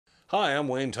Hi, I'm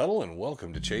Wayne Tuttle, and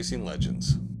welcome to Chasing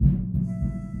Legends.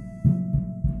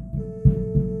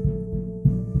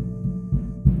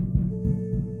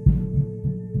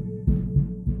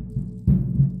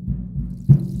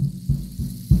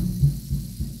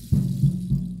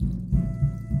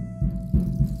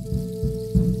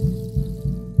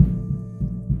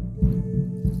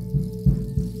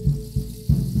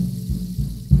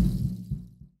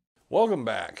 Welcome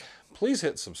back. Please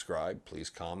hit subscribe. Please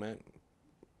comment.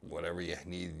 Whatever you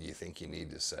think you need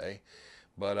to say.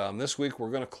 But this week we're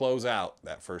going to close out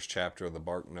that first chapter of the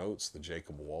Bark Notes, the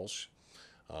Jacob Waltz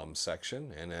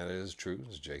section, and that is true.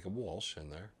 There's Jacob Waltz in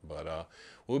there. But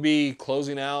we'll be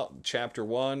closing out chapter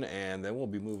 1, and then we'll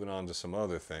be moving on to some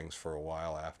other things for a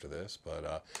while after this.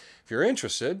 But if you're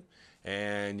interested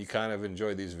and you kind of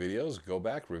enjoy these videos, go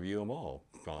back, review them all.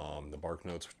 The Bark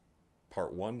Notes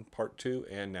Part 1, Part 2,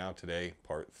 and now today,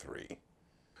 Part 3.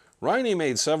 Riney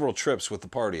made several trips with the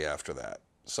party after that.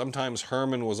 Sometimes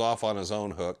Herman was off on his own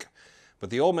hook,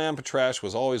 but the old man Patrash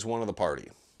was always one of the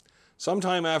party.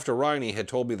 Sometime after Riney had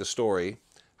told me the story,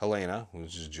 Helena,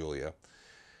 which is Julia,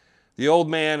 the old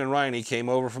man and Riney came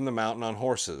over from the mountain on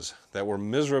horses that were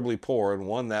miserably poor and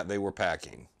one that they were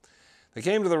packing. They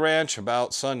came to the ranch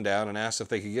about sundown and asked if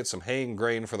they could get some hay and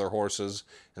grain for their horses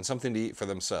and something to eat for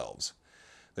themselves.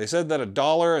 They said that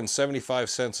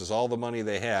 $1.75 is all the money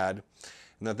they had,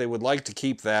 and that they would like to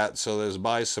keep that so as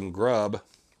buy some grub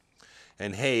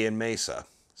and hay in Mesa,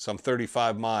 some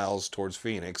 35 miles towards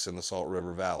Phoenix in the Salt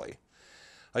River Valley.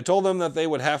 I told them that they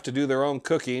would have to do their own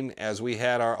cooking as we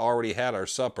had already had our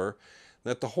supper,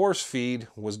 and that the horse feed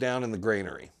was down in the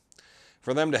granary,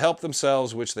 for them to help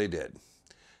themselves, which they did.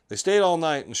 They stayed all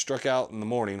night and struck out in the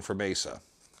morning for Mesa.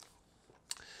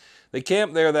 They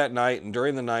camped there that night, and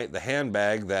during the night the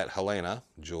handbag that Helena,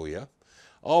 Julia,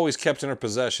 always kept in her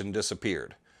possession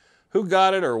disappeared. Who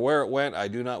got it or where it went I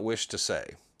do not wish to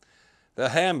say. The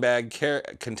handbag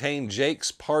contained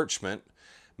Jake's parchment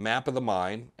map of the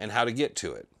mine and how to get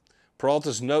to it,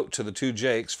 Peralta's note to the two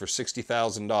Jakes for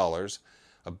 $60,000,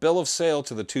 a bill of sale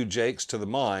to the two Jakes to the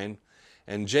mine,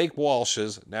 and Jake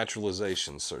Walsh's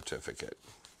naturalization certificate.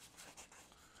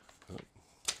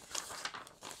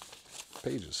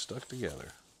 Pages stuck together.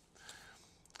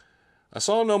 I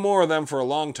saw no more of them for a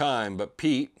long time, but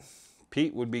Pete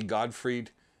would be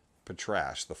Gottfried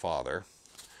Patrash, the father.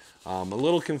 A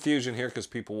little confusion here because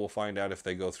people will find out if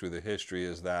they go through the history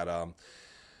is that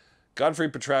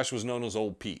Gottfried Patrash was known as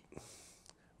Old Pete,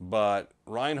 but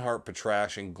Reinhard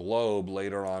Patrash in Globe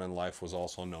later on in life was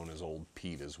also known as Old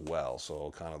Pete as well,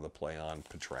 so kind of the play on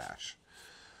Patrash.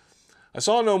 I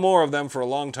saw no more of them for a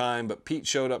long time, but Pete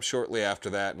showed up shortly after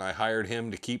that, and I hired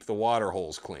him to keep the water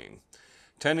holes clean,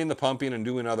 tending the pumping and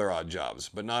doing other odd jobs,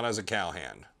 but not as a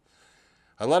cowhand.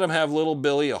 I let him have little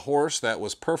Billy, a horse that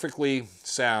was perfectly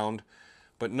sound,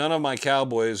 but none of my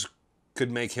cowboys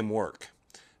could make him work.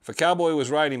 If a cowboy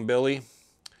was riding Billy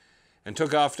and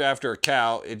took off after a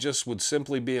cow, it just would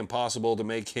simply be impossible to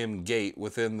make him gait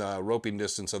within the roping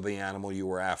distance of the animal you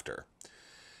were after.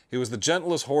 He was the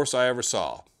gentlest horse I ever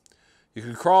saw. You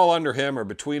could crawl under him or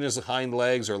between his hind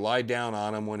legs or lie down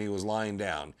on him when he was lying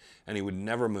down, and he would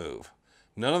never move.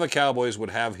 None of the cowboys would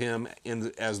have him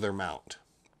as their mount.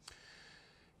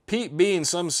 Pete being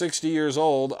some 60 years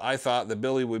old, I thought that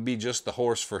Billy would be just the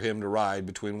horse for him to ride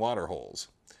between water holes.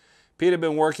 Pete had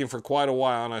been working for quite a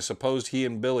while, and I supposed he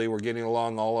and Billy were getting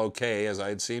along all okay, as I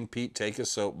had seen Pete take his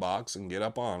soapbox and get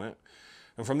up on it,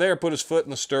 and from there put his foot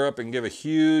in the stirrup and give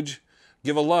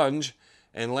a lunge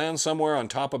and land somewhere on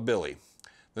top of Billy,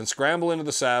 then scramble into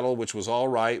the saddle, which was all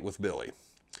right with Billy.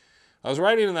 I was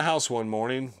riding in the house one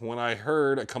morning when I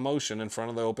heard a commotion in front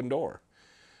of the open door.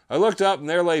 I looked up, and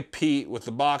there lay Pete with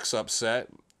the box upset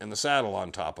and the saddle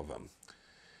on top of him.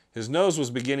 His nose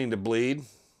was beginning to bleed,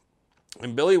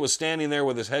 and Billy was standing there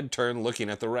with his head turned looking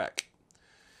at the wreck.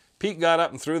 Pete got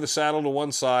up and threw the saddle to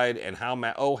one side, and how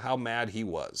mad he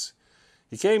was.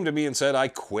 He came to me and said, "I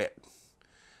quit."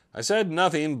 I said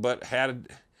nothing, but had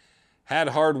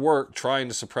hard work trying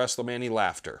to suppress the many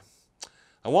laughter.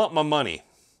 I want my money.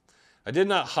 I did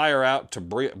not hire out to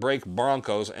break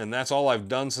broncos, and that's all I've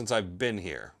done since I've been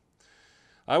here.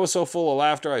 I was so full of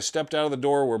laughter I stepped out of the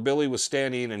door where Billy was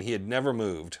standing, and he had never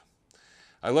moved.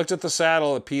 I looked at the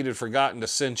saddle that Pete had forgotten to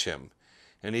cinch him,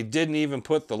 and he didn't even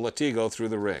put the latigo through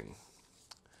the ring.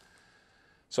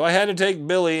 So I had to take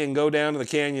Billy and go down to the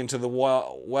canyon to the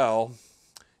well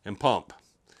and pump.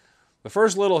 The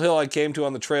first little hill I came to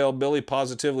on the trail, Billy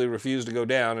positively refused to go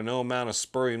down, and no amount of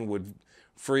spurring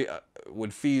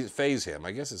would phase him.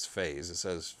 I guess it's phase. It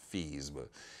says fees, but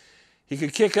he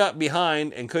could kick up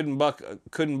behind and couldn't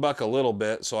buck a little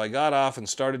bit. So I got off and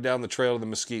started down the trail to the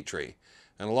mesquite tree.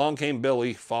 and along came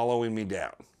Billy following me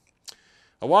down.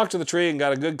 I walked to the tree and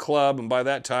got a good club, and by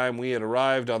that time we had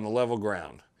arrived on the level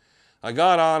ground. I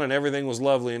got on and everything was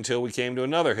lovely until we came to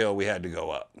another hill we had to go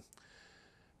up.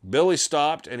 Billy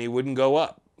stopped and he wouldn't go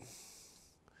up.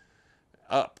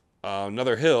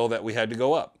 Another hill that we had to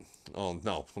go up. Oh,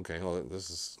 no. Okay, well,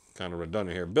 this is kind of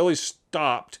redundant here. Billy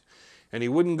stopped and he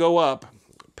wouldn't go up,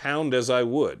 pound as I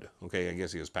would. Okay, I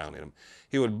guess he was pounding him.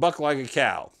 He would buck like a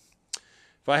cow.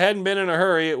 If I hadn't been in a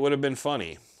hurry, it would have been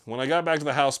funny. When I got back to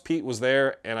the house, Pete was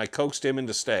there and I coaxed him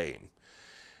into staying.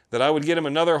 That I would get him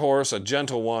another horse, a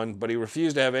gentle one, but he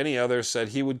refused to have any others, said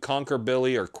he would conquer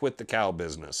Billy or quit the cow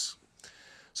business.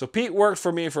 So Pete worked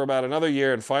for me for about another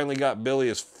year and finally got Billy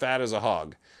as fat as a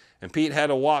hog. And Pete had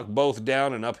to walk both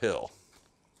down and uphill.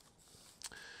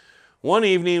 One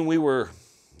evening we were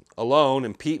alone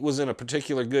and Pete was in a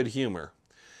particular good humor.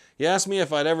 He asked me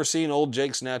if I'd ever seen old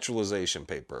Jake's naturalization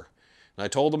paper. And I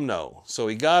told him no. So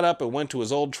he got up and went to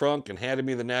his old trunk and handed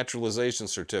me the naturalization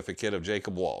certificate of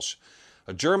Jacob Waltz,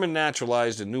 a German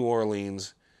naturalized in New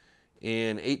Orleans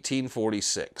in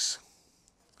 1846.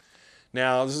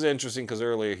 Now, this is interesting because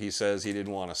earlier he says he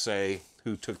didn't want to say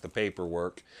who took the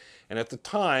paperwork. And at the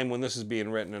time when this is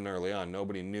being written and early on,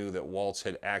 nobody knew that Waltz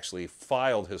had actually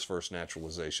filed his first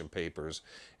naturalization papers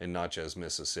in Natchez,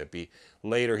 Mississippi.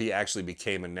 Later, he actually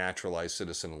became a naturalized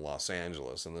citizen in Los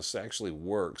Angeles. And this actually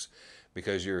works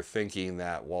because you're thinking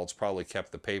that Waltz probably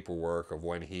kept the paperwork of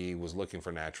when he was looking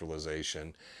for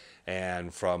naturalization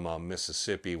and from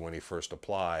Mississippi when he first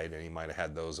applied, and he might have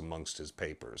had those amongst his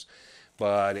papers.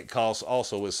 But it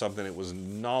also was something, it was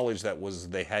knowledge that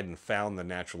they hadn't found the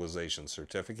naturalization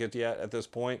certificate yet at this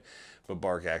point, but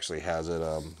Bark actually has it,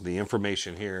 the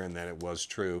information here, and that it was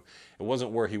true. It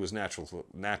wasn't where he was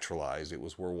naturalized, it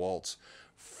was where Waltz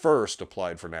first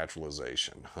applied for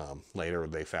naturalization. Later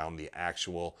they found the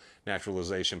actual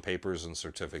naturalization papers and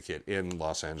certificate in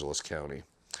Los Angeles County.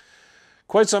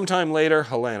 Quite some time later,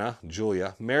 Helena,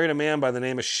 Julia, married a man by the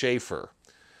name of Schaefer.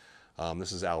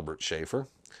 This is Albert Schaefer,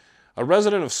 a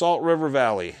resident of Salt River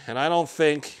Valley, and I don't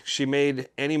think she made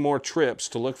any more trips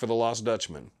to look for the Lost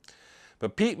Dutchman.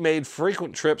 But Pete made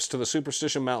frequent trips to the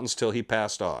Superstition Mountains till he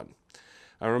passed on.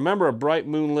 I remember a bright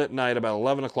moonlit night about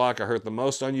 11 o'clock I heard the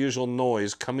most unusual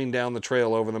noise coming down the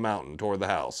trail over the mountain toward the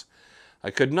house. I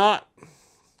could not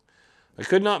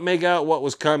make out what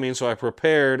was coming, so I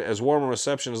prepared as warm a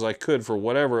reception as I could for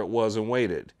whatever it was and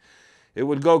waited. It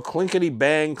would go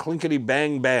clinkety-bang,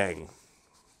 clinkety-bang-bang.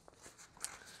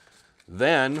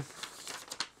 Then,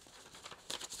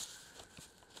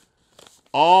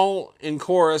 all in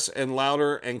chorus and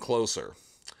louder and closer.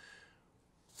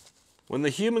 When the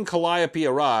human calliope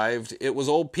arrived, it was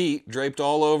old Pete, draped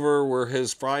all over were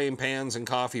his frying pans and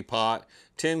coffee pot,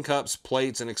 tin cups,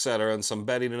 plates, and etc., and some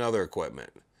bedding and other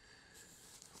equipment.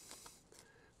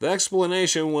 The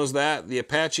explanation was that the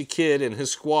Apache Kid and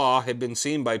his squaw had been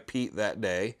seen by Pete that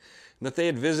day, and that they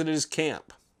had visited his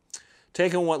camp,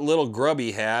 taken what little grub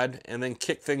he had, and then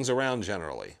kicked things around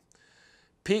generally.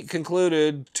 Pete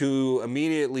concluded to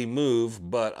immediately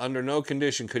move, but under no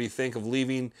condition could he think of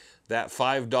leaving that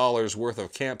 $5 worth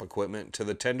of camp equipment to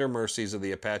the tender mercies of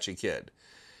the Apache Kid.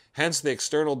 Hence the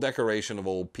external decoration of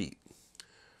old Pete.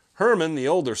 Herman, the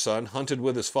older son, hunted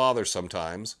with his father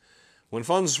sometimes. When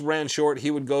funds ran short,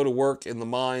 he would go to work in the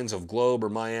mines of Globe or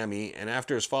Miami, and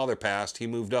after his father passed, he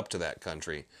moved up to that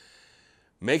country,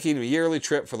 making a yearly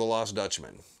trip for the Lost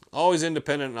Dutchman. Always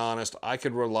independent and honest, I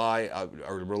could rely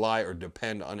or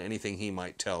depend on anything he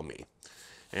might tell me.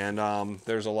 And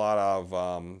there's a lot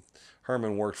of...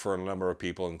 Herman worked for a number of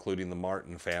people, including the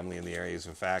Martin family in the areas.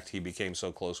 In fact, he became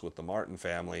so close with the Martin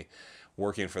family,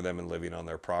 working for them and living on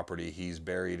their property, he's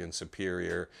buried in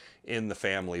Superior in the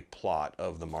family plot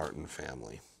of the Martin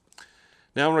family.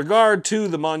 Now, in regard to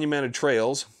the monumented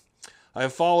trails, I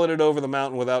have followed it over the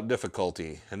mountain without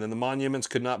difficulty, and then the monuments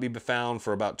could not be found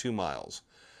for about 2 miles.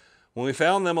 When we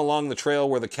found them along the trail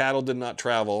where the cattle did not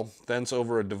travel, thence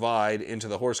over a divide into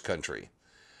the horse country,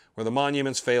 where the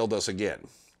monuments failed us again.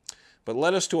 But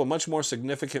led us to a much more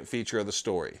significant feature of the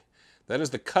story. That is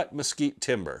the cut mesquite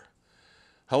timber.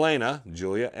 Helena,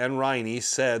 Julia, and Riney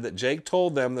said that Jake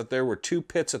told them that there were 2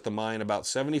 pits at the mine about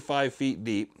 75 feet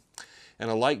deep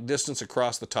and a like distance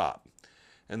across the top,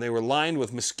 and they were lined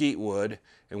with mesquite wood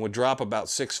and would drop about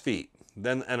 6 feet,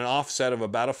 then an offset of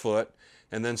about a foot,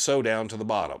 and then so down to the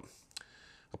bottom.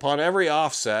 Upon every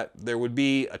offset, there would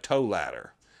be a tow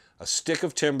ladder, a stick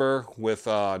of timber with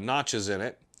notches in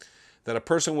it, that a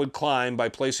person would climb by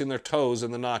placing their toes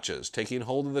in the notches, taking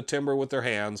hold of the timber with their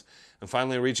hands, and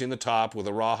finally reaching the top with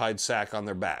a rawhide sack on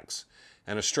their backs,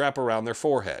 and a strap around their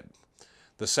forehead,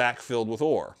 the sack filled with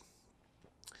ore.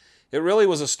 It really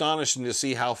was astonishing to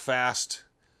see how fast,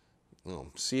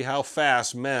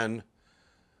 men,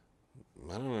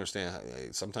 I don't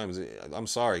understand. Sometimes, I'm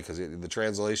sorry, because the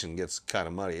translation gets kind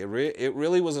of muddy. It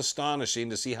really was astonishing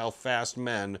to see how fast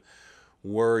men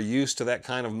were used to that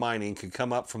kind of mining could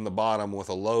come up from the bottom with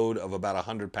a load of about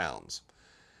 100 pounds.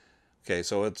 Okay,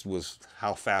 so it was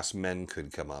how fast men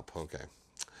could come up, okay,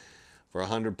 for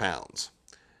 100 pounds.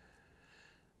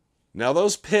 Now,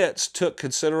 those pits took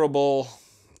considerable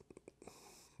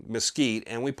mesquite,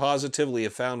 and we positively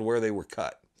have found where they were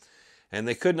cut. And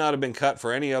they could not have been cut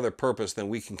for any other purpose than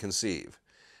we can conceive.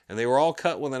 And they were all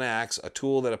cut with an axe, a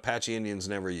tool that Apache Indians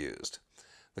never used.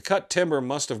 The cut timber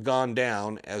must have gone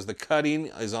down, as the cutting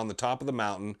is on the top of the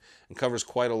mountain and covers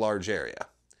quite a large area.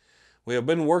 We have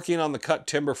been working on the cut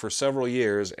timber for several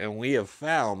years, and we have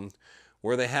found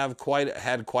where they had quite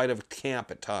a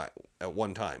camp at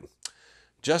one time,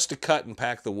 just to cut and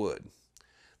pack the wood.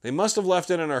 They must have left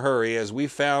it in a hurry, as we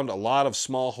found a lot of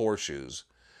small horseshoes,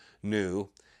 new,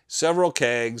 several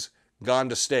kegs, gone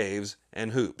to staves,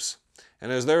 and hoops,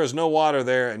 and as there is no water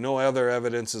there and no other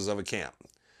evidences of a camp.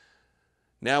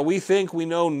 Now we think we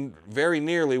know very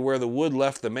nearly where the wood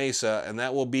left the mesa, and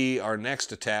that will be our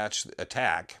next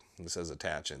attack. It says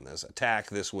attach in this,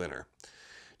 attack this winter.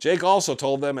 Jake also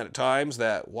told them at times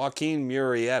that Joaquin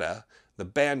Murrieta, the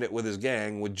bandit with his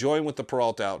gang, would join with the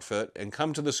Peralta outfit and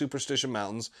come to the Superstition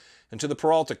Mountains and to the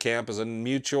Peralta camp as a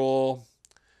mutual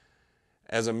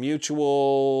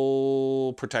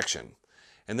protection.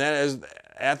 And that as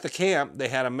at the camp they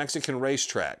had a Mexican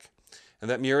racetrack, and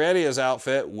that Murrieta's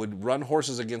outfit would run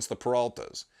horses against the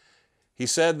Peraltas. He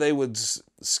said they would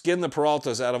skin the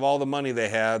Peraltas out of all the money they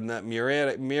had, and that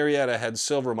Murrieta had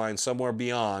silver mines somewhere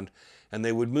beyond, and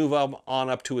they would move on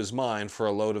up to his mine for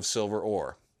a load of silver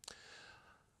ore.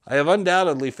 I have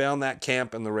undoubtedly found that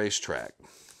camp and the racetrack.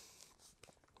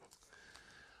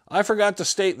 I forgot to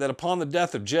state that upon the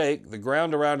death of Jake, the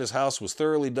ground around his house was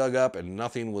thoroughly dug up and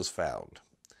nothing was found.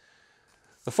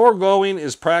 The foregoing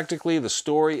is practically the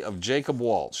story of Jacob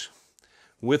Waltz,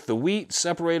 with the wheat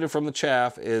separated from the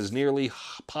chaff as nearly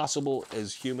possible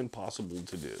as human possible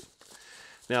to do.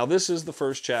 Now, this is the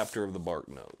first chapter of the Bark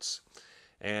Notes.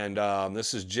 And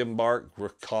this is Jim Bark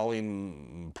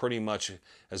recalling pretty much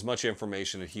as much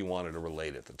information that he wanted to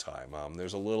relate at the time.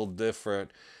 There's a little different,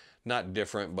 not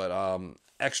different, but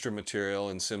extra material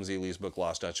in Sim Zeeley's book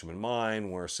Lost Dutchman Mine,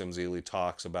 where Sim Zeeley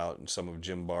talks about some of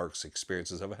Jim Bark's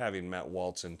experiences of having met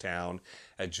Waltz in town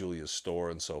at Julia's store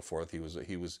and so forth. He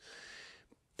was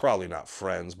probably not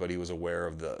friends, but he was aware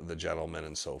of the gentleman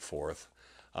and so forth.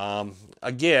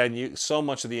 Again, so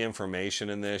much of the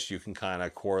information in this you can kind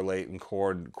of correlate and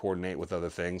coordinate with other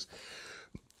things.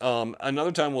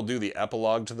 Another time we'll do the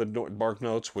epilogue to the Bark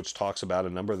Notes, which talks about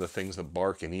a number of the things that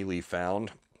Bark and Ely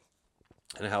found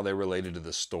and how they related to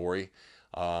the story.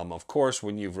 Of course,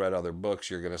 when you've read other books,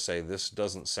 you're going to say this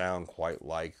doesn't sound quite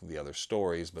like the other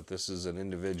stories, but this is an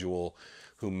individual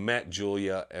who met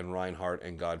Julia and Reinhardt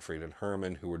and Gottfried and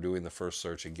Herman, who were doing the first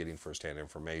search and getting firsthand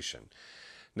information.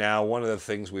 Now, one of the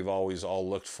things we've always all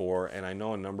looked for, and I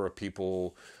know a number of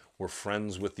people were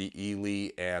friends with the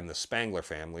Ely and the Spangler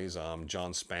families.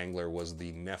 John Spangler was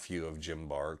the nephew of Jim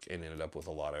Bark and ended up with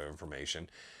a lot of information.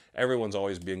 Everyone's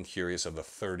always been curious of the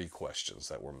 30 questions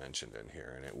that were mentioned in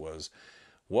here, and it was,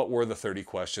 what were the 30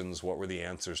 questions? What were the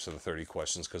answers to the 30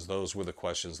 questions? Because those were the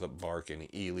questions that Bark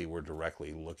and Ely were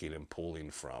directly looking and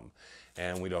pulling from,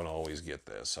 and we don't always get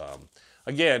this.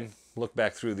 Again, look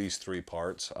back through these three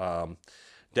parts.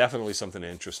 Definitely something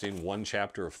interesting. One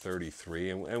chapter of 33,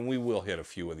 and we will hit a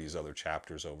few of these other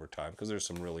chapters over time because there's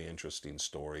some really interesting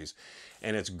stories.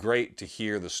 And it's great to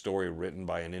hear the story written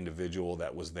by an individual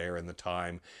that was there in the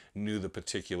time, knew the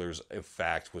particulars, in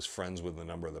fact, was friends with a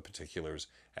number of the particulars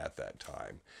at that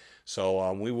time.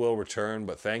 So we will return,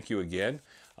 but thank you again.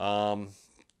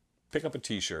 Pick up a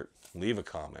t-shirt, leave a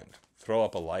comment, throw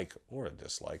up a like or a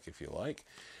dislike if you like.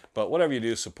 But whatever you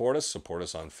do, support us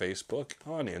on Facebook,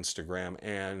 on Instagram,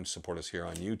 and support us here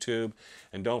on YouTube.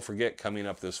 And don't forget, coming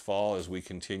up this fall, as we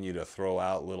continue to throw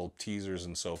out little teasers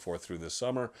and so forth through the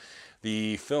summer,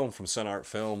 the film from Sun Art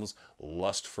Films,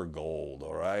 Lust for Gold,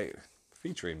 all right?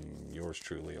 Featuring yours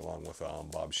truly, along with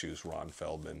Bob Shoes, Ron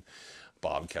Feldman,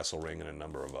 Bob Kesselring, and a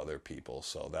number of other people.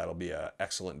 So that'll be an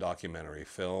excellent documentary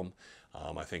film.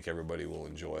 I think everybody will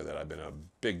enjoy that I've been a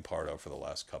big part of for the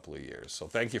last couple of years. So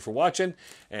thank you for watching,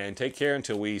 and take care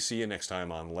until we see you next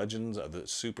time on Legends of the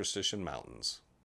Superstition Mountains.